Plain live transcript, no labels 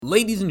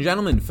Ladies and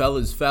gentlemen,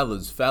 fellas,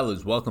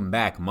 welcome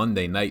back.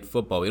 Monday Night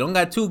Football. We don't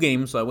got two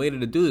games, so I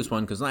waited to do this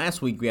one because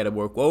last week we had to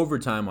work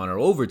overtime on our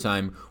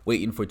overtime,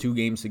 waiting for two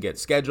games to get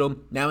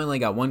scheduled. Now we only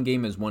got one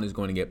game as one is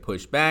going to get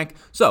pushed back.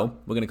 So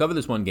we're going to cover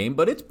this one game,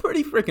 but it's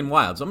pretty freaking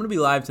wild. So I'm going to be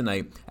live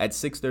tonight at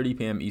 6:30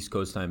 p.m. East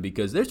Coast time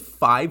because there's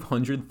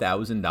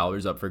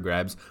 $500,000 up for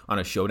grabs on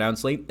a Showdown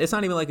slate. It's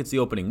not even like it's the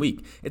opening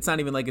week. It's not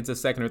even like it's a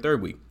second or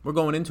third week. We're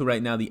going into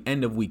right now the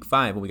end of week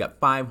 5, and we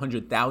got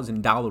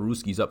 $500,000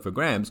 Rooskies up for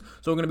grabs.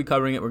 So we're going to be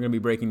covering it. We're going to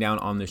be breaking down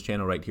on this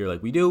channel right here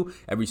like we do,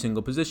 every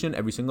single position,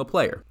 every single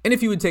player. And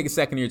if you would take a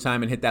second of your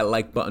time and hit that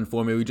like button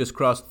for me, we just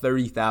crossed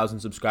 30,000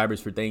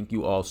 subscribers. Thank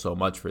you all so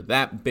much for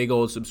that big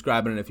old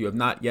subscribe button. If you have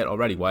not yet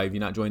already, why have you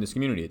not joined this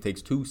community? It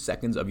takes 2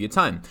 seconds of your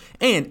time.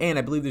 And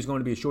I believe there's going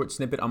to be a short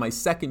snippet on my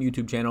second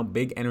YouTube channel,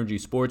 Big Energy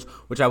Sports,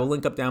 which I will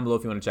link up down below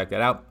if you want to check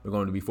that out. We're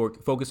going to be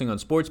focusing on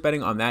sports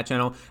betting on that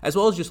channel, as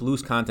well as just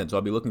loose content. So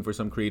I'll be looking for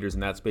some creators in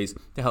that space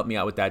to help me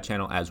out with that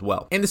channel as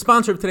well. And the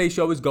sponsor of today's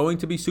show is going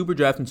to be Super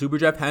Draft, and Super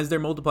Draft has their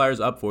multipliers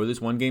up for this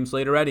one game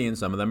slate already, and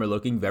some of them are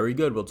looking very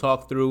good. We'll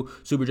talk through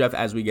Super Draft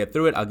as we get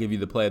through it. I'll give you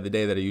the play of the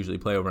day that I usually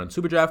play over on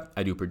Super Draft.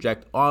 I do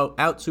project all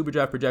out Super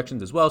Draft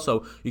projections as well,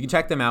 so you can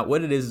check them out.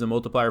 What it is a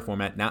multiplier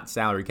format, not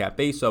salary cap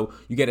based, so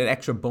you get an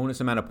extra bonus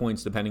amount of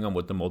points depending on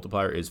what the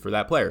multiplier is for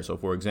that player. So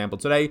for example,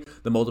 today,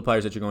 the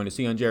multipliers that you're going to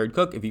see on Jared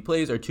Cook, if he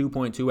plays, are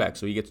 2.2x.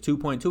 So he gets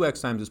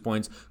 2.2x times his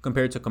points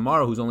compared to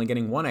Kamara, who's only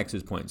getting 1x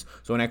his points.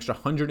 So an extra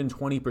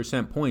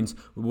 120% points,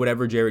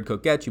 whatever Jared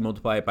Cook gets, you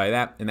multiply it by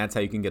that, and that's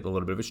how you can get a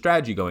little bit of a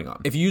strategy going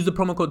on. If you use the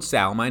promo code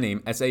SAL, my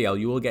name, SAL,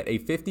 you will get a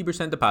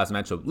 50% deposit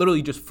match, so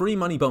literally just free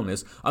money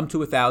bonus up to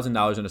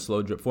 $1,000 in a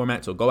slow drip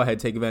format. So go ahead,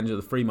 take advantage of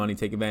the free money,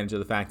 take advantage of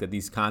the fact that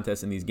these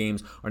contests and these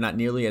games are not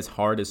nearly as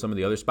hard as some of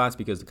the other spots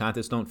because the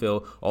contests don't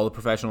fill. All the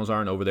professionals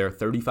aren't over there.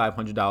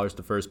 $3,500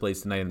 to first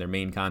place tonight in their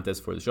main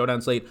contest for the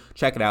Showdown slate.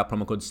 Check it out.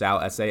 Promo code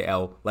SAL,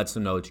 SAL, lets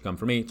them know that you come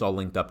from me. It's all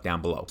linked up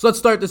down below. So let's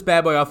start this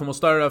bad boy off, and we'll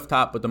start it off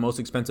top with the most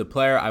expensive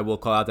player. I will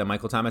call out that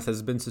Michael Thomas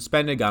has been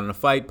suspended, got in a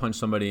fight, punched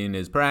somebody in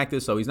his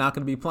practice, so he's not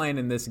going to be playing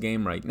in this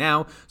game right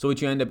now. So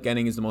what you end up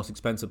getting is the most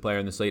expensive player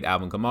in the slate,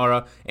 Alvin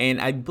Kamara.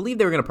 And I believe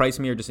they were going to price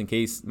him here just in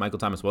case Michael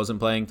Thomas wasn't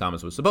playing.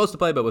 Thomas was supposed to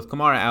play, but with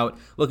Kamara out,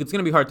 look, it's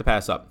going to be hard to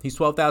pass up. He's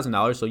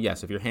 $12,000, so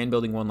yes, if you're hand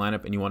building one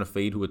lineup and you want to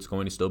fade who it's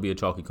going to still be a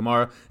chalky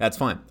Kamara, that's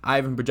fine. I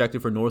have him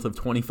projected for north of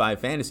 25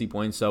 fantasy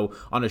points, so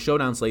on a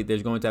Showdown slate,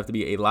 there's going to have to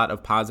be a lot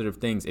of positive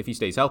things, if he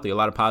stays healthy, a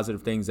lot of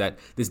positive things that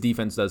this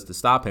defense does to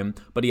stop him,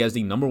 but he has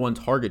the number 1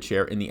 target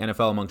share in the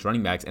NFL amongst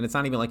running backs, and it's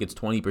not even like it's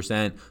 20%,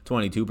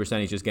 22%,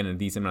 he's just getting a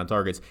decent amount of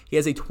targets. He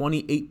has a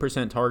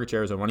 28% target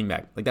share as a running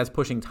back. Like, that's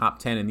pushing top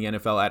 10 in the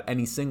NFL at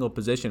any single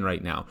position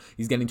right now.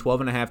 He's getting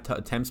 12.5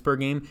 attempts per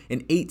game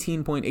and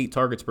 18.8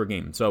 targets per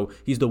game. So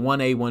he's the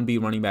 1A,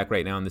 1B running back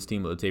right now on this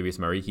team with Latavius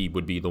Murray. He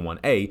would be the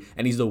 1A,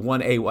 and he's the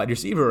 1A wide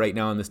receiver right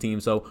now on this team.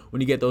 So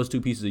when you get those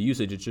two pieces of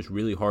usage, it's just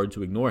really hard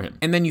to ignore him.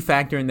 And then you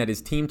factor in that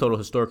his team total,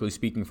 historically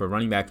speaking, for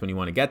running backs when you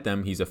want to get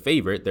them, he's a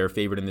favorite. They're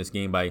favored in this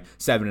game by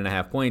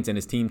 7.5 points, and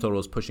his team total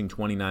is pushing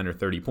 29 or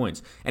 30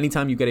 points.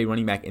 Anytime you get a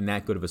running back in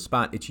that good of a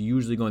spot, it's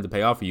usually going to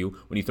pay off for you.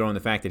 When you throw in the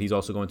fact that he's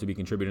also going to be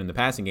contributing in the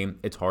passing game,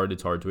 it's hard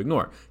to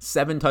ignore.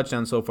 7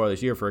 touchdowns so far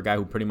this year for a guy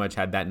who pretty much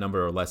had that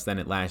number or less than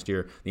it last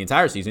year, the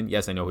entire season.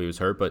 Yes, I know he was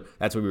hurt, but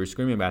that's what we were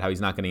screaming about, how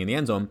he's not getting in the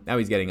end zone. Now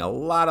he's getting a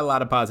lot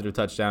of positive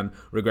touchdown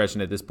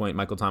regression at this point.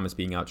 Michael Thomas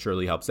being out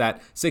surely helps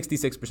that.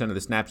 66% of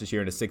the snaps this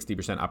year and a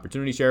 60%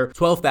 opportunity share.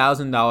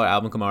 $12,000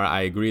 Alvin Kamara.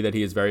 I agree that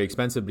he is very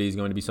expensive, but he's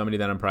going to be somebody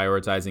that I'm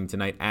prioritizing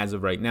tonight as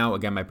of right now.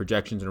 Again, my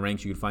projections and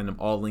ranks, you can find them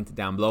all linked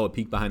down below. A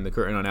peek behind the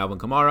curtain on Alvin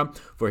Kamara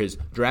for his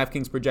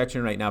Draftkings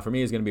projection right now for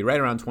me is going to be right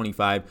around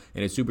 25,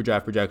 and his Super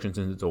Draft projection,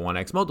 since it's a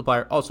 1x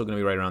multiplier, also going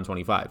to be right around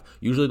 25.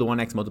 Usually the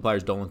 1x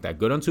multipliers don't look that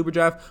good on Super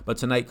Draft, but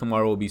tonight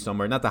Kamara will be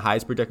somewhere, not the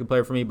highest projected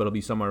player for me, but it'll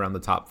be somewhere around the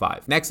top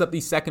 5. Next up,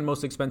 the second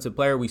most expensive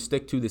player, we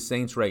stick to the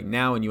Saints right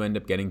now, and you end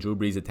up getting Drew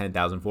Brees at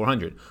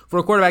 $10,400. For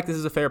a quarterback, this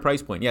is a fair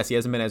price point. Yes, he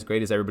hasn't been as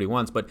great as everybody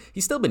wants, but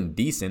he's still been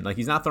decent. Like,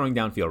 he's not throwing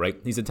downfield, right?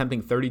 He's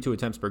attempting 32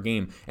 attempts per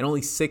game and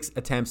only 6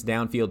 attempts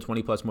downfield,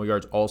 20 plus more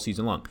yards all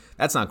season long.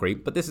 That's not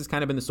great, but this has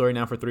kind of been the story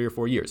now for 3 or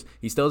 4 years.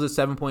 He still has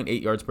a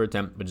 7.8 yards per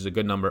attempt, which is a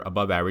good number,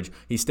 above average.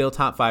 He's still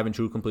top 5 in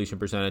true completion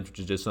percentage, which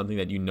is just something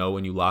that you know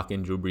when you lock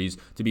in Drew Brees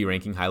to be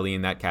ranking highly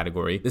in that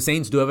category. The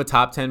Saints do have a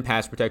top 10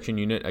 pass protection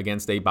unit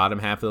against a bottom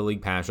half of the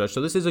league pass rush,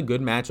 so this is a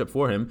good matchup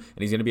for him, and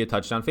he's going to be a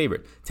touchdown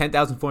favorite.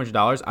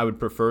 $10,400, I would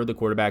prefer the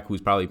quarterback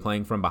who's probably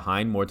playing from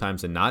behind more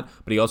times than not,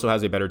 but he also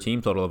has a better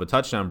team total of a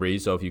touchdown,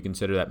 Brees, so if you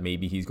consider that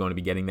maybe he's going to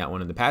be getting that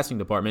one in the passing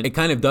department, it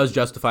kind of does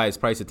justify his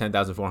price at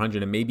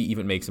 $10,400 and maybe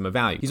even makes him a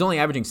value. He's only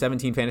averaging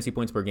 17 fantasy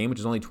points per game, which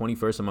is only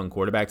 21st among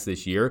quarterbacks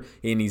this year,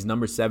 and he's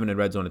number 7 in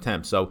red zone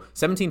attempts. So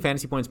 17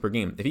 fantasy points per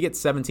game. If he gets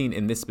 17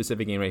 in this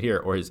specific game right here,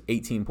 or his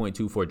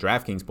 18.2 for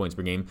Draftkings points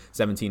per game,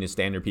 17 is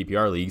standard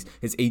PPR leagues,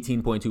 his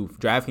 18.2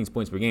 Draftkings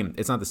points per game,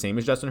 it's not the same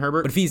as Justin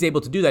Herbert, but if he's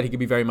able to do that, he could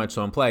be very much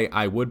so in play.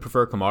 I would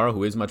prefer Kamara,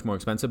 who is much more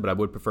expensive, but I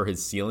would prefer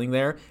his ceiling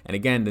there. And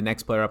again, the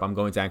next player up, I'm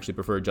going to actually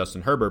prefer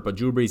Justin Herbert, but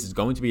Drew Brees is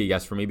going to be a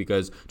yes for me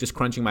because just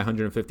crunching my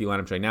 150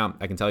 lineups right now,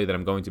 I can tell you that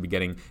I'm going to be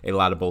getting a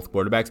lot of both both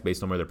quarterbacks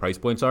based on where their price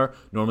points are.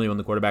 Normally when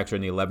the quarterbacks are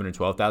in the $11,000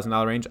 or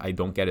 $12,000 range, I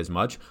don't get as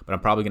much, but I'm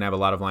probably going to have a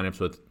lot of lineups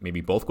with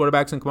maybe both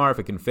quarterbacks in Kamara if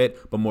it can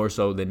fit, but more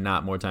so than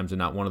not, more times than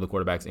not, one of the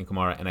quarterbacks in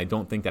Kamara, and I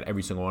don't think that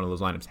every single one of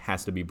those lineups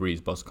has to be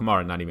Breeze plus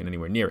Kamara, not even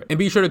anywhere near it. And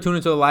be sure to tune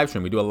into the live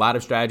stream. We do a lot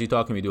of strategy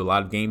talking, we do a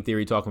lot of game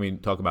theory talking, we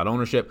talk about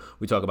ownership,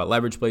 we talk about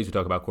leverage plays, we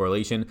talk about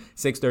correlation.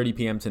 6:30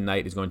 p.m.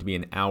 tonight is going to be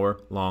an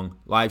hour-long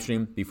live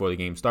stream before the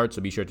game starts,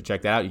 so be sure to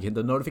check that out. You can hit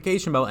the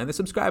notification bell and the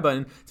subscribe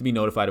button to be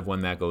notified of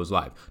when that goes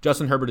live.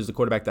 Justin Herbert is the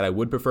quarterback that I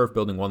would prefer if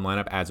building one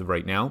lineup as of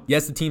right now.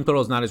 Yes, the team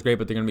total is not as great,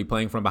 but they're going to be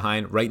playing from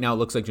behind. Right now, it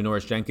looks like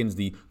Janoris Jenkins,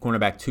 the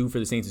cornerback 2 for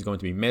the Saints, is going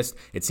to be missed.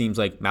 It seems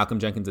like Malcolm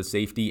Jenkins is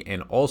safety,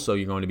 and also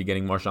you're going to be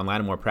getting Marshawn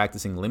Lattimore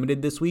practicing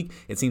limited this week.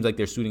 It seems like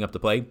they're suiting up to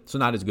play, so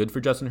not as good for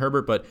Justin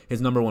Herbert, but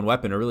his number one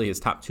weapon, or really his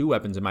top 2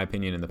 weapons in my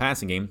opinion in the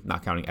passing game,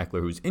 not counting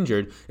Eckler who's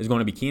injured, is going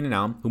to be Keenan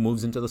Allen, who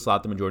moves into the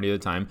slot the majority of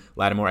the time.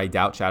 Lattimore, I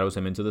doubt, shadows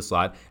him into the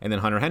slot, and then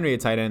Hunter Henry, a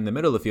tight end in the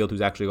middle of the field,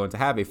 who's actually going to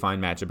have a fine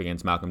matchup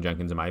against Malcolm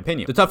Jenkins in my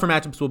opinion. The tougher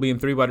matchups will be in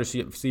 3 wide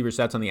receiver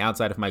sets on the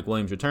outside. If Mike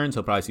Williams returns,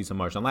 he'll probably see some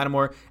Marshawn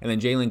Lattimore, and then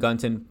Jalen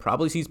Gunton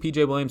probably sees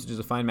PJ Williams, which is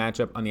a fine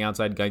matchup on the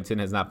outside. Gunton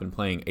has not been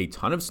playing a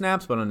ton of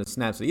snaps, but on the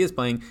snaps that he is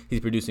playing, he's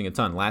producing a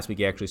ton. Last week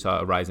he actually saw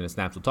a rise in his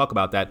snaps. We'll talk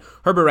about that.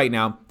 Herbert right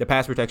now, the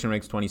pass protection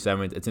ranks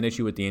 27th. It's an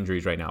issue with the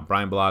injuries right now.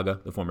 Brian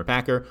Bulaga, the former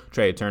Packer,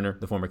 Trey Turner,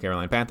 the former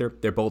Carolina Panther,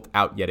 they're both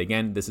out yet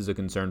again. This is a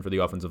concern for the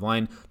offensive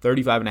line.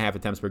 35.5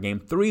 attempts per game,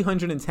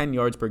 310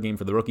 yards per game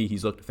for the rookie.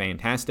 He's looked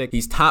fantastic.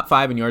 He's top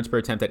 5 in yards per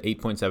attempt at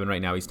 8.7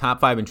 right now. He's top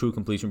 5 in true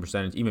completion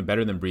percentage, even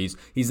better than Breeze.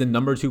 He's the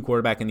number 2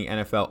 quarterback in the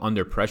NFL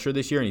under pressure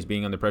this year, and he's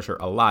being under pressure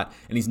a lot,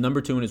 and he's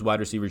number 2 in his wide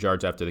receivers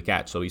yards after the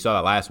catch. So we saw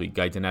that last week.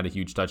 Guyton had a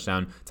huge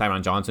touchdown.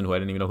 Tyron Johnson, who I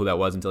didn't even know who that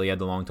was until he had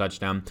the long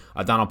touchdown.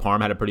 Donald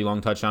Parham had a pretty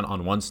long touchdown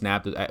on one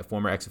snap. The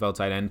former XFL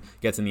tight end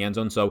gets in the end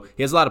zone. So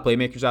he has a lot of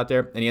playmakers out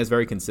there, and he has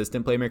very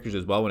consistent playmakers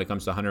as well when it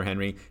comes to Hunter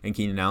Henry and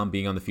Keenan Allen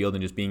being on the field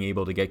and just being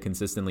able to get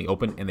consistently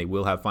open, and they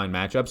will have fine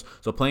matchups.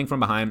 So playing from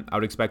behind, I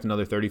would expect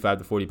another 35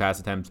 to 40 pass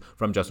attempts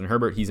from Justin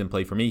Herbert. He's in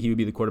play for me. He would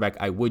be the quarterback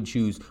I would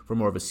choose for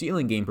more of a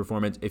ceiling game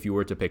performance if you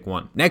were to pick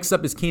one. Next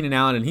up is Keenan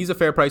Allen, and he's a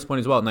fair price point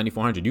as well at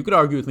 $9,400. You could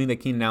argue with me that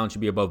Keenan Allen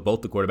should be above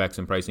both the quarterbacks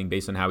in pricing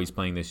based on how he's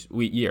playing this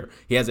year.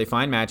 He has a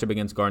fine matchup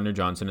against Gardner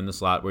Johnson in the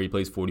slot where he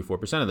plays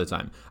 44% of the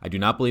time. I do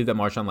not believe that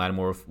Marshawn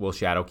Lattimore will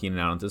shadow Keenan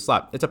Allen to the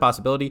slot. It's a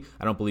possibility.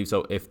 I don't believe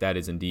so if that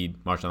is indeed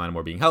Marshawn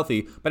Lattimore being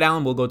healthy, but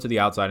Allen will go to the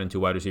outside in 2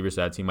 wide receiver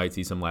sets. He might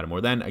see some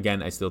Lattimore then.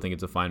 Again, I still think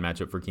it's a fine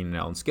matchup for Keenan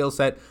Allen's skill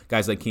set.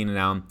 Guys like Keenan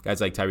Allen,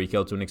 guys like Tyreek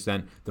Hill to an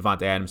extent,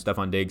 Devontae Adams,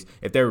 Stephon Diggs,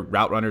 if they're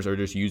route runners or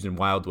just used in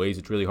wild ways,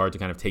 it's really hard to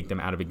kind of take them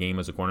out of a game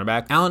as a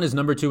cornerback. Allen is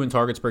number 2 in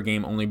targets per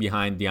game, only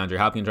behind DeAndre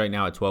Hopkins right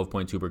now at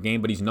 12.2 per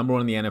game, but he's number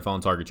 1 in the NFL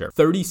in target share.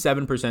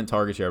 37%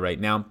 target share right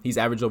now. He's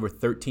averaged over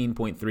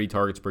 13.3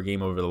 targets per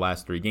game over the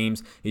last 3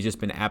 games. He's just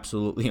been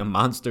absolutely a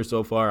monster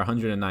so far,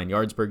 109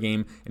 yards per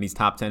game, and he's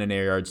top 10 in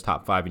air yards,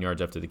 top 5 in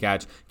yards after the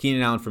catch.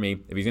 Keenan Allen for me,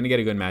 if he's going to get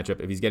a good matchup,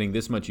 if he's getting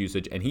this much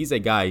usage, and he's a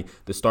guy,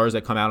 the stars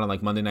that come out on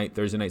like Monday night,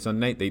 Thursday night,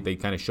 Sunday night, they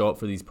kind of show up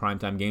for these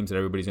primetime games that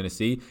everybody's going to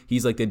see.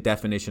 He's like the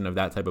definition of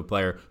that type of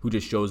player who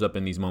just shows up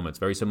in these moments.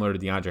 Very similar to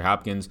DeAndre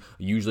Hopkins,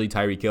 usually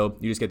Tyreek Hill.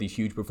 You just get these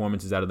huge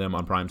performances out of them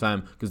on prime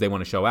time because they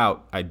want to show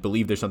out. I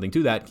believe there's something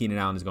to that. Keenan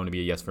Allen is going to be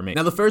a yes for me.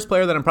 Now, the first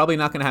player that I'm probably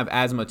not going to have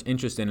as much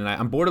interest in, and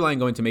I'm borderline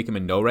going to make him a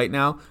no right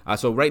now.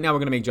 So right now we're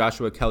going to make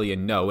Joshua Kelly a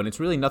no, and it's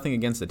really nothing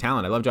against the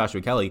talent. I love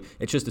Joshua Kelly.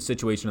 It's just the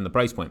situation and the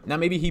price point. Now,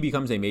 maybe he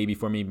becomes a maybe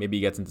for me. Maybe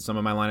he gets into some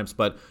of my lineups,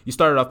 but you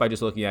started off by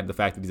just looking at the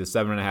fact that he's a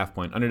 7.5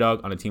 point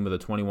underdog on a team with a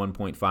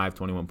 21.5,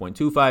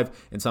 21.25,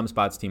 in some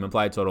spots team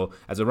implied total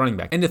as a running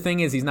back. And the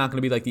thing is, he's not going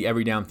to be like the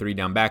every down, 3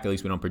 down back. At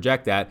least we don't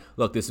project that.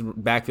 Look, this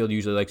backfield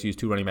usually likes to use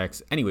 2 running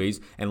backs anyways,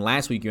 and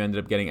last week you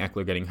ended up getting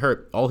Eckler getting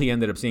hurt. All he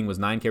ended up seeing was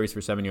 9 carries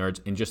for 7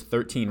 yards and just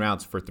 13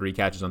 routes for 3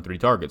 catches on 3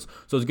 targets.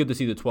 So it's good to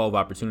see the 12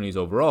 opportunities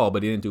overall,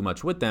 but he didn't do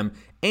much with them.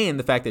 And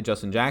the fact that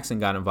Justin Jackson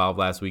got involved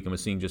last week and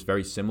was seeing just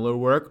very similar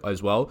work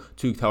as well,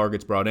 2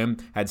 targets brought in,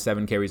 had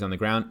 7 carries on the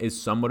ground, is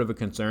somewhat of a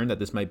concern that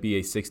this might be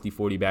a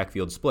 60-40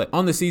 backfield split.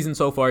 On the season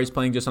so far, he's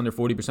playing just under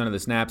 40% of the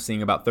snaps,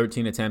 seeing about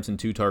 13 attempts and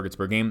 2 targets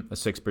per game, a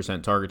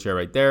 6% target share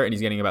right there, and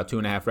he's getting about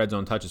 2.5 red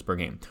zone touches per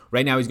game.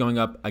 Right now he's going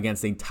up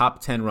against a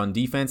top 10 run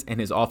defense, and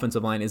his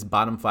offensive line is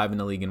bottom 5 in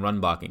the league in run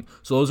blocking.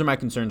 So those are my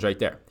concerns right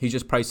there. He's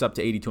just priced up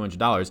to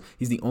 $8,200.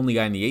 He's the only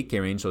guy in the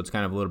 8K range, so it's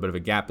kind of a little bit of a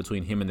gap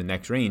between him and the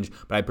next range,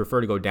 but I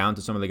prefer to go down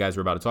to some of the guys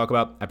we're about to talk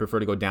about. I prefer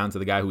to go down to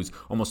the guy who's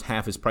almost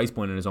half his price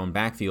point in his own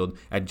backfield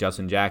at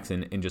Justin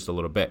Jackson in just a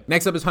little bit.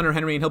 Next up is Hunter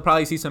Henry, and he'll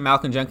probably see some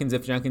Malcolm Jenkins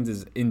if Jenkins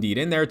is indeed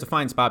in there. It's a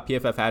fine spot.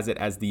 PFF has it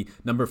as the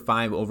number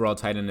 5 overall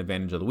tight end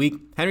advantage of the week.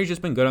 Henry's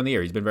just been good on the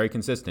year. He's been very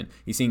consistent.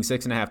 He's seeing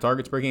 6.5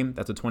 targets per game.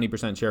 That's a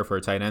 20% share for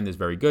a tight end. Is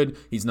very good.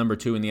 He's number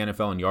 2 in the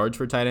NFL in yards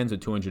for tight ends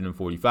with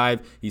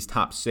 245. He's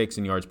top 6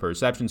 in yards per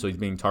reception, so he's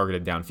being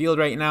targeted downfield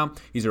right now.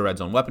 He's a red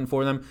zone weapon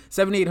for them.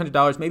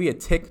 $7,800, maybe a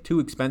tick too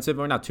expensive,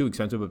 or not too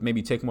expensive, but maybe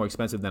a tick more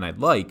expensive than I'd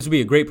like. This would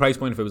be a great price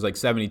point if it was like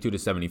 $7,200 to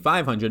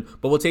 $7,500,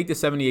 but we'll take the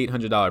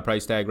 $7,800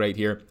 price tag right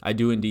here. I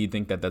do indeed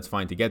think that that's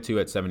fine to get to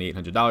at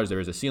 $7,800. There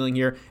is a ceiling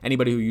here.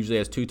 Anybody who usually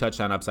has 2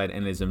 touchdown upside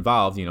and is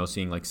involved,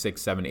 seeing like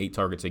 6, 7, 8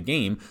 targets a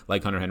game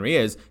like Hunter Henry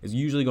is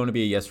usually going to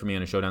be a yes for me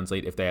on a showdown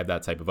slate if they have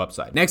that type of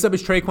upside. Next up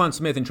is Tre'Quan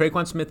Smith, and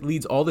Tre'Quan Smith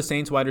leads all the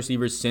Saints wide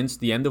receivers since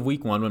the end of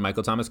week 1 when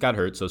Michael Thomas got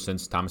hurt. So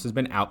since Thomas has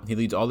been out, he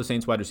leads all the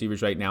Saints wide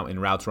receivers right now in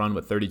routes run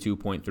with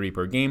 32.3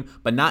 per game,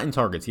 but not in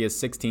targets. He has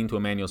 16 to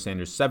Emmanuel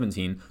Sanders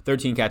 17,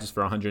 13 catches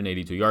for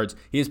 182 yards.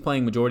 He is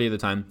playing majority of the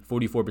time,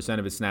 44%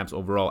 of his snaps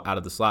overall out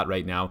of the slot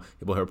right now.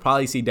 We'll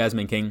probably see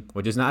Desmond King,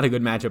 which is not a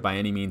good matchup by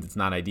any means. It's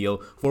not ideal.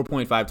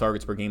 4.5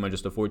 targets per game on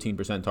just a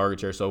 14% target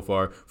share so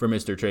far for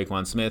Mr.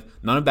 Tre'Quan Smith.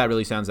 None of that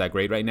really sounds that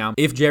great right now.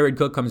 If Jared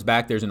Cook comes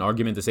back, there's an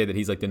argument to say that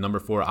he's like the number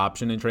 4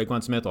 option in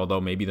Tre'Quan Smith,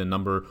 although maybe the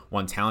number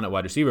 1 talent at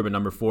wide receiver, but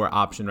number 4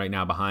 option right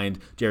now behind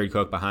Jared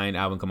Cook, behind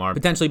Alvin Kamara,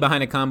 potentially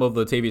behind a combo of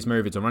Latavius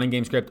Murray if it's a running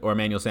game script, or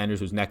Emmanuel Sanders,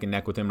 who's neck and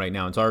neck with him right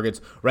now in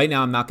targets. Right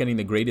now, I'm not getting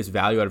the greatest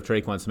value out of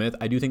Tre'Quan Smith.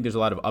 I do think there's a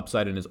lot of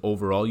upside in his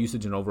overall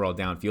usage and overall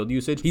downfield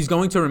usage. He's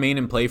going to remain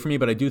in play for me,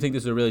 but I do think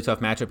this is a really tough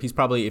matchup. He's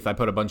probably, if I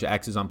put a bunch of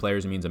X's on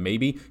players, it means a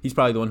maybe. He's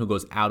probably the one who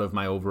goes out of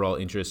my overall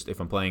interest. If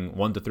I'm playing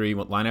 1 to 3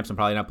 lineups, I'm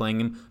probably not playing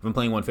him. If I'm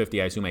playing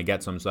 150, I assume I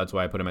get some, so that's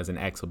why I put him as an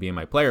X. He'll be in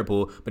my player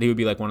pool, but he would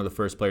be like one of the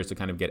first players to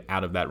kind of get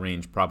out of that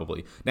range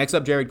probably. Next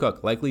up, Jared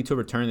Cook, likely to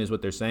return is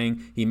what they're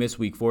saying. He missed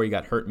week 4. He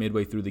got hurt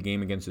midway through the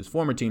game against his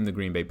former team, the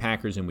Green Bay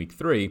Packers, in week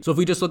 3. So if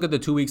we just look at the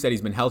 2 weeks that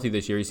he's been healthy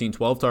this year, he's seen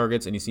 12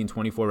 targets and he's seen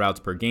 24 routes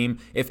per game.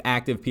 If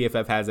active,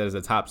 PFF has that as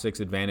a top 6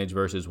 advantage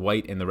versus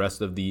White and the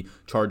rest of the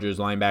Chargers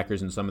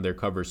linebackers and some of their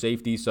cover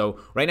safety. So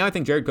right now I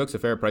think Jared Cook's a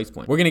fair price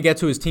point. We're going to get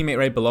to his teammate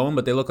right below him,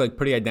 but they look like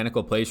pretty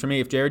identical plays for me.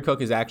 If Jared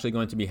Cook is actually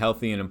going to be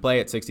healthy and in play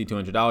at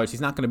 $6,200,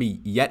 he's not going to be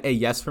yet a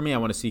yes for me. I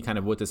want to see kind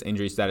of what this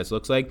injury status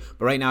looks like,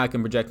 but right now I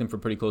can project him for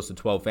pretty close to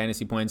 12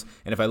 fantasy points,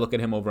 and if I look at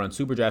him over on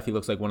Superdraft, he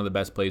looks like one of the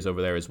best plays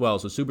over there as well.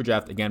 So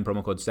Superdraft, again,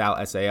 promo code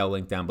SAL, SAL,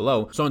 link down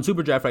below. So on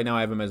Superdraft right now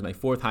I have him as my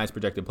 4th highest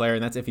projected player,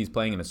 and that's if he's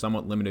playing in a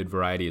somewhat limited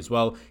variety as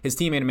well. His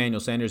teammate Emmanuel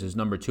Sanders is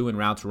number 2 in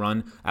routes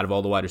run out of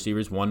all the wide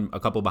receivers, a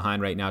couple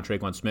behind right now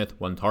Tre'Quan Smith,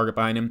 1 target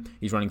behind him.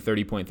 He's running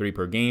 30.3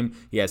 per game.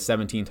 He has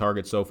 17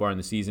 targets so far in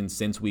the season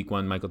since week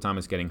 1, Michael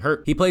Thomas getting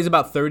hurt. He plays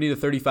about 30 to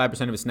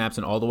 35% of his snaps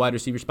in all the wide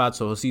receiver spots,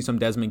 so he'll see some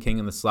Desmond King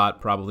in the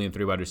slot, probably in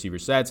 3 wide receiver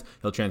sets.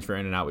 He'll transfer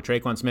in and out with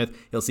Tre'Quan Smith.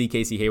 He'll see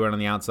Casey Hayward on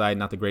the outside,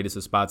 not the greatest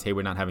of spots.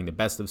 Hayward not having the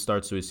best of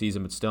starts to his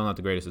season, but still not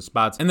the greatest of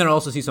spots. And then I'll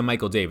also see some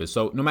Michael Davis.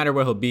 So no matter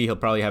where he'll be, he'll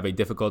probably have a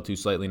difficult to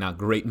slightly not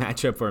great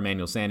matchup for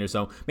Emmanuel Sanders,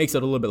 so makes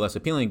it a little bit less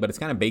appealing, but it's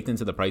kind of baked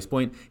into the price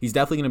point. He's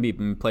definitely going to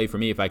be in play for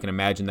me if I can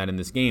imagine that in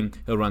this game,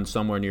 he'll run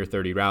somewhere near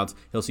 30 routes.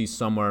 He'll see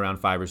somewhere around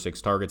 5 or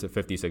 6 targets at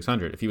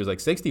 5,600. If he was like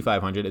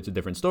 6,500, it's a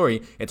different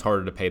story. It's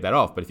harder to pay that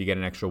off, but if you get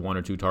an extra 1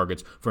 or 2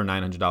 targets for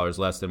 $900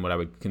 less than what I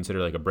would consider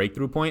like a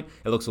breakthrough point,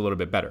 it looks a little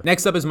bit better.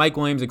 Next up is Mike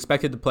Williams,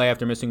 expected to play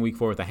after missing week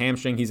 4 with a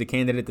hamstring. He's a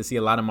candidate to see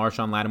a lot of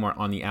Marshawn Lattimore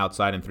on the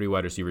outside in 3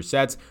 wide receiver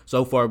sets.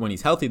 So far, when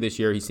he's healthy this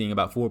year, he's seeing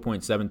about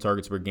 4.7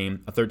 targets per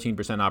game, a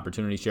 13%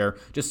 opportunity share,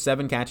 just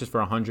 7 catches for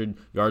 100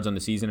 yards on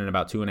the season in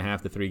about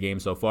 2.5 to 3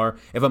 games so far.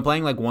 If I'm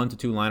playing like 1 to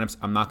 2 lineups,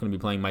 I'm not going to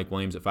be playing Mike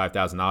Williams at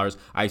 $5,000.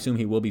 I assume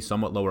he will be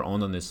somewhat lower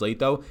owned on this slate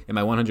though. In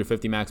my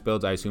 150 max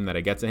builds, I assume that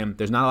I get to him.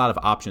 There's not a lot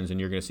of options, and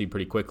you're going to see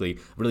pretty quickly,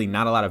 really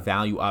not a lot of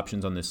value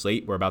options on this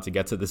slate. We're about to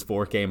get to this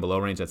 4K and below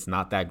range that's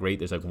not that great.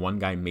 There's like 1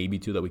 guy, maybe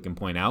 2 that we can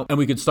point out. And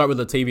we could start with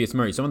Latavius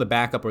Murray. Some of the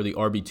backup or the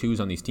RB2s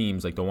on these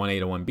teams, like the 1A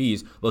to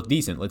 1Bs, look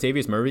decent.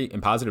 Latavius Murray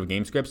in positive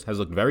game scripts has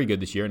looked very good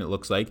this year, and it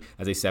looks like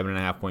as a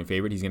 7.5 point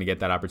favorite, he's going to get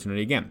that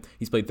opportunity again.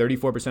 He's played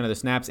 34% of the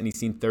snaps, and he's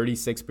seen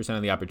 36%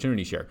 of the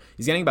opportunity share.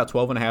 He's getting about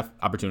 12.5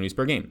 opportunities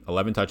per game,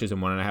 11 touches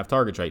and 1.5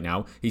 targets right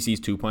now. He sees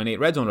 2.8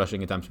 red zone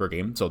rushing attempts per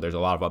game, so there's a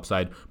lot of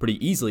upside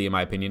pretty easily, in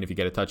my opinion, if you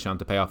get a touchdown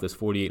to pay off this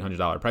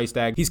 $4,800 price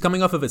tag. He's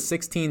coming off of a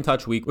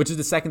 16-touch week, which is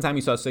the second time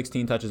he saw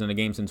 16 touches in a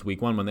game since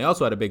week 1 when they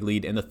also had a big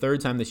lead, and the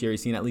third time this year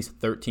he's seen at least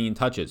 13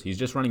 touches. He's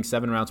just running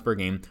 7 routes per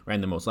game,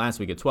 ran the most last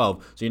week at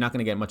 12, so you're not going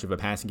to get much of a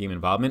passing game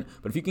involvement,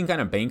 but if you can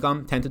kind of bank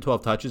on 10 to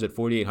 12 touches at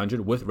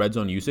 $4,800 with red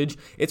zone usage,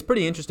 it's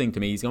pretty interesting to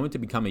me. He's going to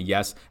become a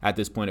yes at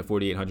this point at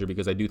 $4,800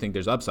 because I do think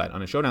there's upside.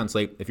 On a showdown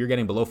slate, if you're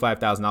getting below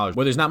 $5,000,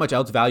 where there's not much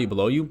else value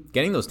below you,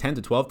 getting those 10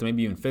 to 12 to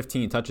maybe even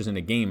 15 touches in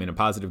a game in a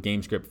positive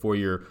game script for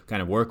your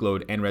kind of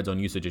workload and red zone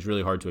usage is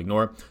really hard to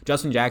ignore.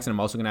 Justin Jackson, I'm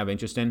also going to have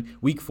interest in.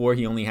 Week 4,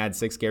 he only had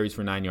 6 carries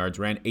for 9 yards,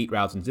 ran 8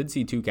 routes, and did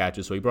see 2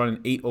 catches, so he brought in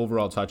 8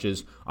 overall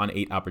touches on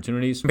 8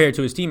 opportunities, compared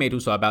to his teammate who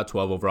saw about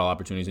 12 overall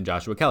opportunities in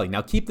Joshua Kelly.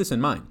 Now, keep this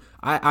in mind.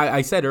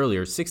 I said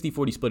earlier,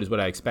 60-40 split is what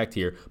I expect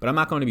here, but I'm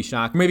not going to be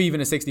shocked. Maybe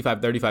even a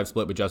 65-35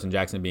 split with Justin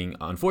Jackson being,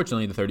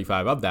 unfortunately, the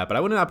 35 of that, but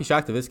I would not be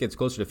shocked if this gets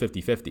closer to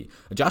 50-50.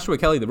 Joshua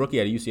Kelly, the rookie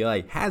out of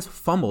UCLA, has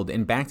fumbled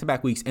in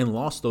back-to-back weeks and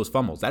lost those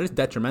fumbles. That is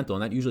detrimental,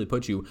 and that usually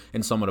puts you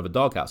in somewhat of a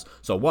doghouse.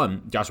 So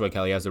 1, Joshua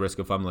Kelly has the risk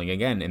of fumbling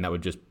again, and that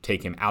would just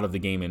take him out of the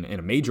game in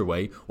a major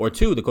way. Or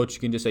 2, the coach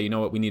can just say, you know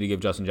what, we need to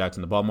give Justin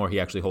Jackson the ball more. He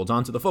actually holds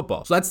on to the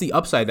football. So that's the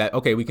upside that,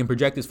 okay, we can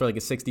project this for like a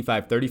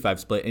 65-35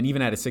 split, and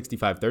even at a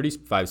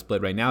 65-35 split,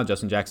 split right now,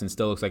 Justin Jackson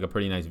still looks like a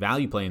pretty nice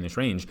value play in this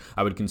range.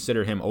 I would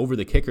consider him over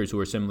the kickers who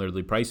are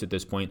similarly priced at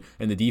this point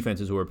and the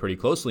defenses who are pretty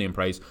closely in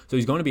price. So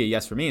he's going to be a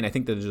yes for me, and I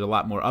think that there's a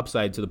lot more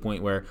upside to the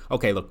point where,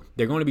 okay, look,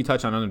 they're going to be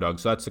touchdown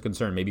underdogs, so that's the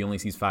concern. Maybe he only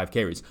sees 5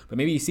 carries, but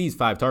maybe he sees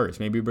 5 targets.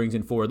 Maybe he brings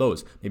in 4 of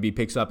those. Maybe he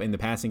picks up in the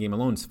passing game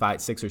alone 5,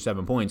 6, or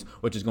 7 points,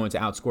 which is going to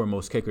outscore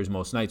most kickers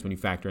most nights when you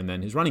factor in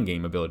then his running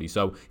game ability.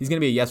 So he's going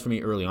to be a yes for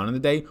me early on in the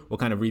day. We'll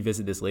kind of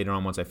revisit this later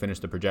on once I finish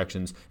the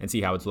projections and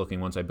see how it's looking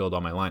once I build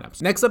all my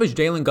lineups. Next up is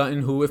Jalen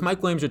Gutton, who, if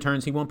Mike Williams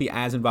returns, he won't be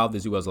as involved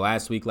as he was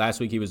last week. Last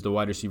week, he was the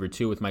wide receiver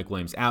 2 with Mike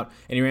Williams out,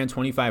 and he ran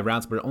 25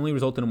 routes, but it only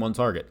resulted in 1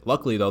 target.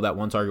 Luckily, though, that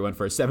 1 target went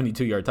for a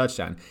 72-yard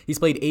touchdown. He's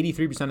played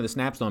 83% of the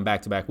snaps, though, in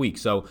back-to-back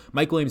weeks, so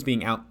Mike Williams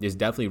being out is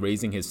definitely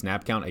raising his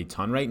snap count a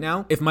ton right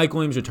now. If Mike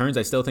Williams returns,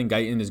 I still think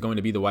Guyton is going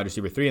to be the wide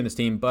receiver 3 on this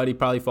team, but he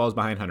probably falls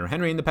behind Hunter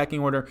Henry in the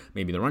pecking order,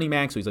 maybe the running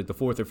back, so he's like the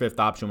 4th or 5th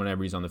option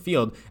whenever he's on the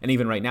field, and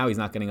even right now, he's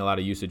not getting a lot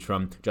of usage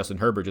from Justin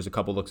Herbert, just a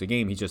couple looks a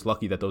game. He's just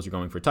lucky that those are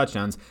going for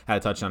touchdowns. Had a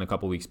touchdown a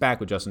couple weeks back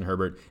with Justin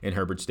Herbert in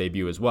Herbert's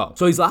debut as well.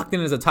 So he's locked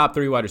in as a top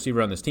 3 wide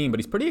receiver on this team, but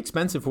he's pretty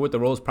expensive for what the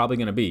role is probably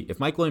going to be. If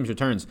Mike Williams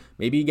returns,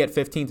 maybe you get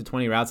 15 to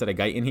 20 routes at a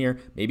Guyton here.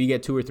 Maybe you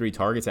get 2 or 3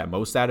 targets at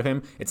most out of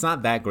him. It's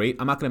not that great.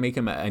 I'm not going to make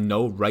him a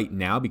no right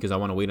now because I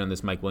want to wait on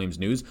this Mike Williams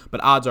news,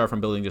 but odds are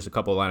from building just a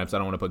couple of lineups, I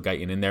don't want to put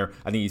Guyton in there.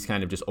 I think he's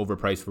kind of just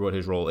overpriced for what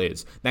his role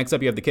is. Next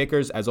up, you have the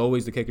kickers. As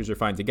always, the kickers are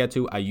fine to get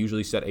to. I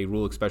usually set a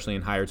rule, especially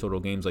in higher total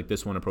games like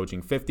this one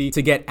approaching 50,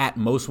 to get at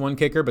most 1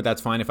 kicker, but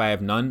that's fine if I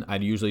have none. I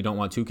usually don't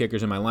want 2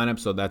 kickers in my lineup,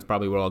 so that's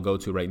probably what I'll go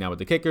to right now with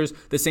the kickers.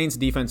 The Saints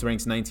defense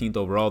ranks 19th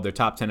overall. They're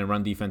top 10 in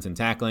run defense and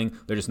tackling.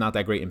 They're just not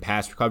that great in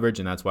pass coverage,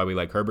 and that's why we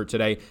like Herbert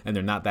today, and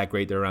they're not that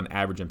great. They're around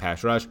average in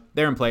pass rush.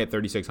 They're in play at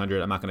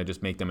 3,600. I'm not going to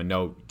just make them a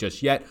no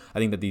just yet. I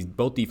think that these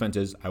both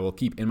defenses I will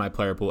keep in my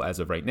player pool as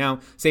of right now.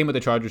 Same with the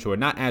Chargers, who are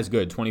not as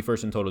good,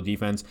 21st in total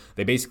defense.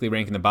 They basically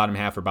rank in the bottom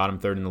half or bottom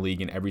third in the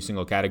league in every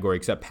single category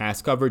except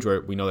pass coverage,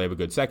 where we know they have a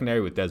good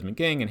secondary with Desmond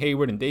King and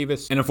Hayward and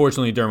Davis. And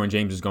unfortunately, Derwin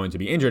James is going to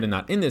be injured and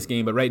not in this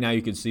game, but right now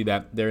you can see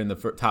that they're in the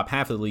top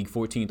half of the league,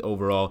 14th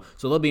overall,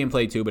 so they'll be in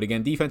play too. But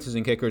again, defenses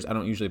and kickers I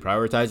don't usually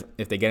prioritize.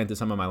 If they get into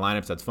some of my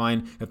lineups, that's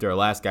fine. If they're a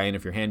last guy in,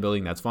 if you're hand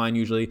building, that's fine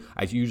usually.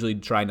 I usually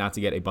try not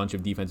to get a bunch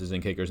of defenses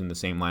and kickers in the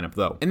same lineup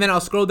though. And then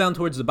I'll scroll down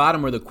towards the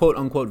bottom where the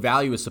quote-unquote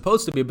value is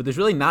supposed to be, but there's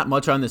really not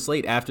much on the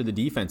slate after the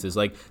defenses.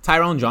 Like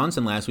Tyrone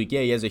Johnson last week,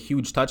 yeah, he has a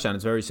huge touchdown.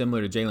 It's very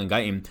similar to Jalen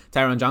Guyton.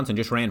 Tyrone Johnson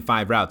just ran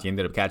 5 routes. He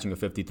ended up catching a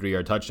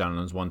 53-yard touchdown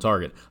on his 1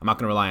 target. I'm not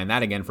going to rely on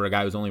that again for a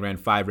guy who's only ran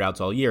 5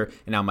 routes all year,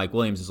 and now Mike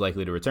Williams is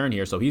likely to return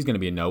here, so he's going to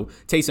be a no.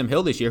 Taysom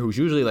Hill this year, who's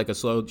usually like a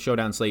slow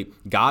showdown slate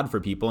god for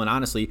people, and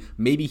honestly,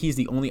 maybe he's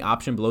the only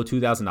option below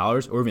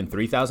 $2,000 or even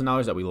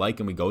 $3,000 that we like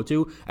and we go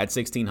to at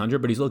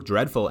 $1,600, but he's looked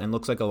dreadful and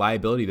looks like a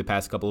liability the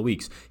past couple of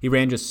weeks. He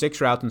ran just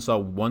 6 routes and saw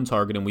 1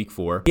 target in week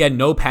 4. He had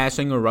no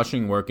passing or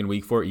rushing work in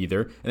week 4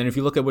 either, and then if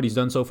you look at what he's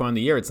done so far in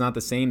the year, it's not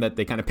the same that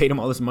they kind of paid him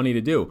all this money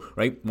to do,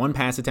 right? 1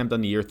 pass attempt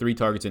on the year, 3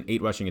 targets and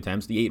 8 rushing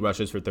attempts. The 8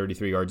 rushes for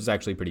 33 yards is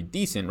actually pretty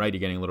decent, right? You're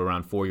getting a little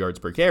around 4 yards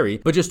per carry,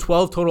 but just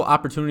 12 total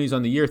opportunities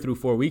on the year through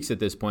 4 weeks at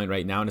this point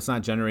right now, and it's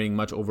not generating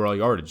much overall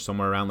yardage,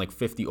 somewhere around like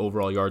 50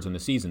 overall yards in the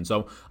season.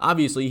 So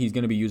obviously he's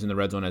going to be using the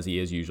red zone as he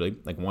is usually,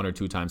 like 1 or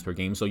 2 times per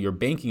game. So you're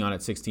banking on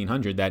at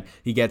 $1,600 that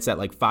he gets that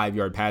like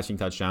 5-yard passing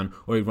touchdown,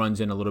 or he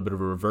runs in a little bit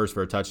of a reverse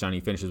for a touchdown. He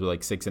finishes with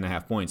like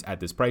 6.5 points at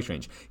this price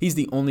range. He's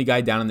the only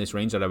guy down in this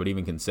range that I would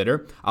even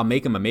consider. I'll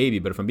make him a maybe,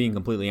 but if I'm being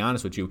completely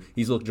honest with you,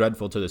 he's looked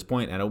dreadful to this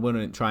point, and I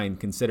wouldn't try and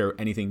consider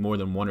anything more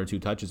than 1 or 2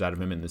 touches out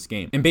of him in this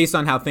game. And based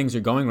on how things are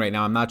going right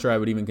now, I'm not sure I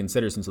would even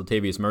consider, since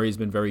Latavius Murray has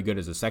been very good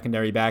as a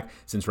secondary back,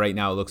 since right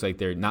now it looks like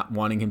they're not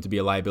wanting him to be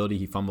a liability.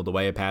 He fumbled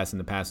away a pass in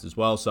the past as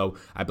well, so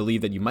I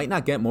believe that you might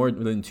not get more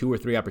than 2 or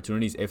 3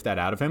 opportunities, if that,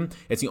 out of him.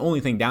 It's the only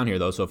thing down here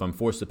though, so if I'm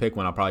forced to pick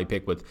one, I'll probably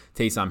pick with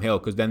Taysom Hill,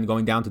 because then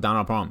going down to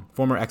Donald Palm,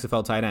 former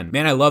XFL tight end.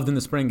 Man, I loved in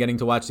the spring getting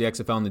to watch the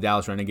XFL and the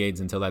Dallas Renegades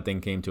until that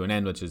thing came to an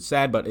end, which is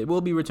sad, but it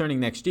will be returning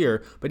next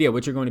year. But yeah,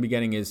 what you're going to be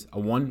getting is a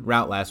 1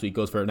 route last week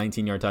goes for a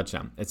 19-yard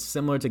touchdown. It's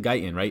similar to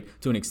Guyton, right?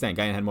 To an extent.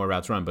 Guyton had more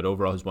routes run, but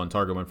overall his 1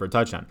 target went for a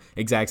touchdown.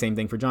 Exact same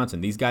thing for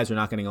Johnson. These guys are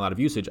not getting a lot of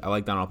usage. I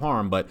like Donald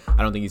Parham, but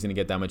I don't think he's going to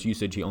get that much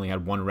usage. He only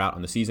had 1 route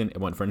on the season. It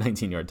went for a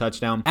 19-yard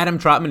touchdown. Adam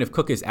Trotman, if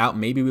Cook is out,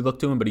 maybe we look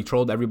to him, but he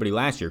trolled everybody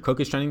last year. Cook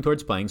is trending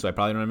towards playing, so I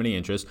probably don't have any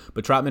interest.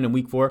 But Trotman in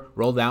week 4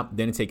 rolled out,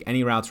 didn't take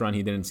any routes run.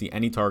 He didn't see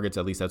any targets.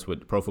 At least that's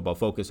what Pro Football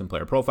Focus and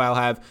Player Profile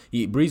have.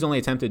 Breeze only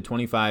attempted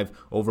 25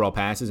 overall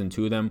passes, and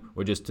 2 of them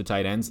were just to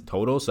tight ends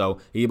total. So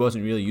he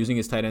wasn't really using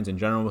his tight ends in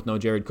general with no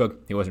Jared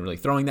Cook. He wasn't really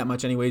throwing that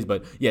much anyways.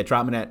 But yeah,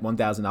 Trotman at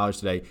 $1,000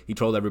 today. He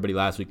trolled everybody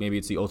last week. Maybe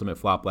it's the ultimate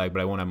flop lag,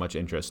 but I won't have much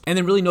interest. And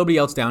then really nobody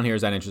else down here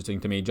is that interesting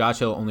to me. Josh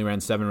Hill only ran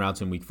 7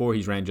 routes in week 4.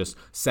 He's ran just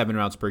 7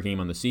 routes per game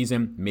on the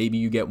season. Maybe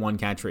you get 1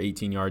 catch for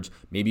 18 yards.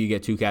 Maybe you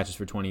get 2 catches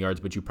for 20 yards,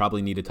 but you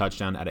probably need a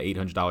touchdown at an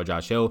 $800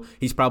 Josh Hill.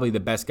 He's probably the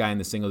best guy in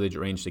the single-digit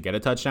range to get a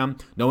touchdown.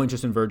 No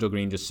interest in Virgil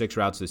Green, just 6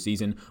 routes this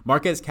season.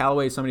 Marquez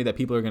Callaway is somebody that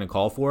people are going to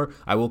call for.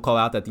 I will call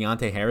out that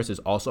Deontay Harris is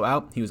also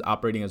out. He was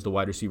operating as the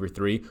wide receiver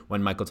 3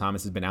 when Michael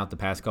Thomas has been out the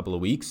past couple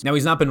of weeks. Now,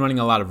 he's not been running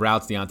a lot of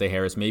routes, Deontay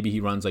Harris. Maybe he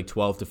runs like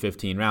 12 to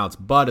 15 routes,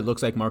 but it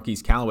looks like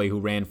Marquise Callaway,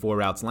 who ran 4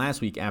 routes last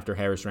week after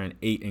Harris ran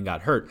 8 and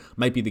got hurt,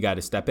 might be the guy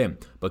to step in.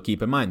 But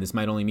keep in mind, this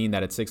might only mean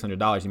that at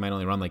 $600, he might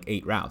only run like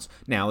 8 routes.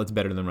 Now, it's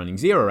better than running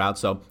 0 routes,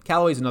 so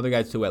Callaway's another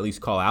guy to at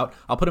least call out.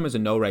 I'll put him as a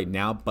no right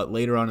now, but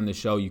later on in the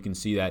show, you can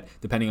see that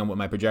depending on what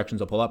my projections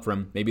will pull up for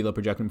him, maybe they'll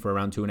project him for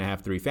around 2.5,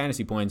 3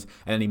 fantasy points,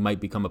 and then he might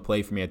become a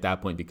play for me at that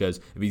point,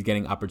 because if he's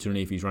getting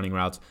opportunity, if he's running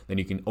routes, then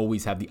you can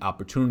always have the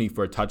opportunity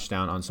for a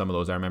touchdown on some of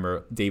those. I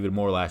remember David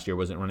Moore last year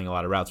wasn't running a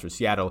lot of routes for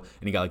Seattle,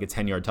 and he got like a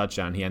 10-yard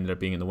touchdown. He ended up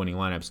being in the winning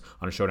lineups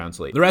on a showdown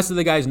slate. The rest of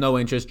the guys, no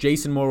interest.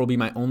 Jason Moore will be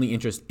my only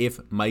interest if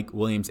Mike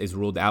Williams is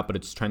ruled out, but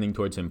it's trending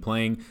towards him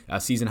playing.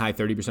 Season high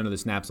 30% of the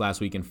snaps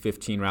last week and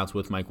 15 routes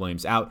with Mike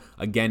Williams out.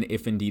 Again,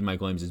 if indeed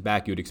Mike Williams is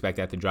back, you would expect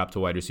that to drop to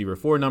wide receiver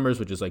 4 numbers,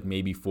 which is like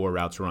maybe 4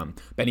 routes run.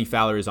 Benny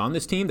Fowler is on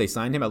this team. They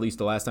signed him, at least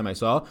the last time I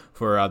saw,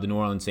 for the New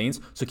Orleans Saints.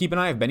 So keep an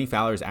eye if Benny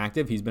Fowler is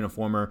active. He's been a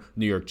former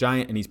New York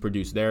Giant, and he's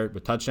produced there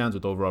with touchdowns,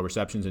 with overall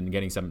receptions, and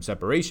getting some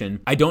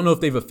separation. I don't know if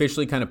they've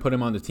officially kind of put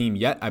him on the team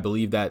yet. I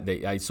believe that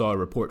I saw a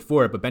report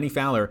for it. But Benny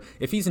Fowler,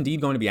 if he's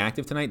indeed going to be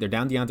active tonight, they're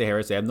down Deontay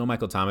Harris. They have no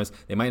Michael Thomas.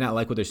 They might not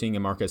like what they're seeing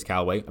in Marquez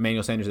Callaway.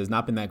 Emmanuel Sanders has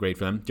not been that great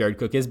for them. Jared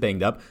Cook is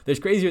banged up. There's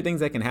crazier things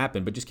that can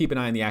happen, but just keep an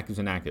eye on the actives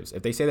and actives.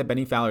 If they say that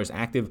Benny Fowler is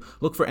active,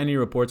 look for any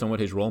reports on what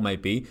his role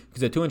might be,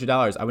 because at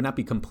 $200, I would not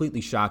be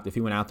completely shocked if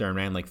he went out there and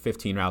ran like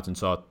 15 routes and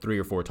saw 3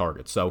 or 4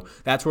 targets. So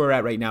that's where we're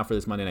at right now for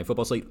this Monday Night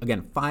Football slate.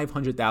 Again,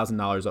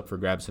 $500,000 up for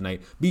grabs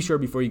tonight. Be sure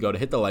before you go to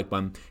hit the like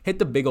button, hit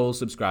the big old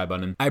subscribe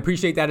button. I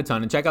appreciate that a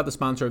ton. And check out the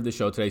sponsor of the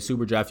show today,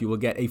 Super Draft. You will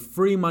get a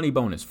free money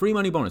bonus,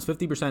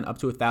 50% up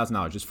to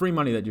 $1,000. Just free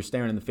money that you're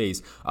staring in the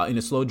face in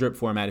a slow drip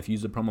format. If you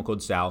use the promo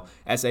code SAL,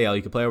 S-A-L,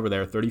 you can play over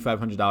there.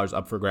 $3,500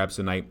 up for grabs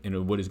tonight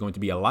in what is going to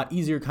be a lot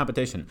easier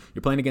competition.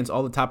 You're playing against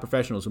all the top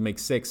professionals who make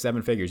 6,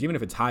 7 figures, even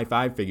if it's high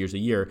 5 figures a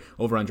year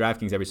over on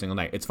Draftkings every single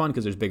night. It's fun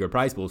because there's bigger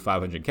prize pools,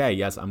 $500K.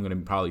 Yes, I'm going to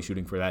be probably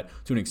shooting for that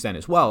to an extent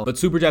as well. But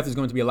Super Draft is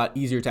going to be a lot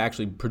easier to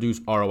actually produce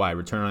ROI,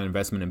 return on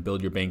investment, and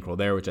build your bankroll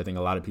there, which I think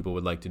a lot of people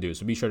would like to do.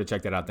 So be sure to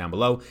check that out down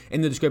below.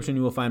 In the description,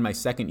 you will find my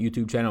second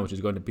YouTube channel, which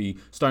is going to be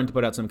starting to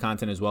put out some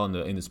content as well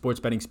in the sports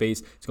betting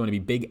space. It's going to be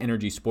Big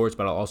Energy Sports,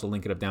 but I'll also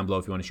link it up down below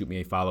if you want to shoot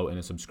me a follow and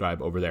a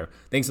subscribe over there.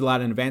 Thanks a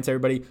lot in advance,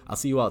 everybody. I'll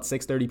see you all at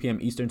 6:30 p.m.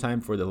 Eastern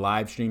time for the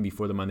live stream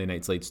before the Monday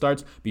Night Slate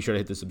starts. Be sure to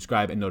hit the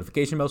subscribe and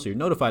notification bell so you're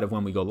notified of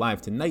when we go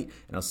live tonight,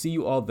 and I'll see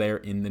you all there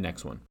in the next one.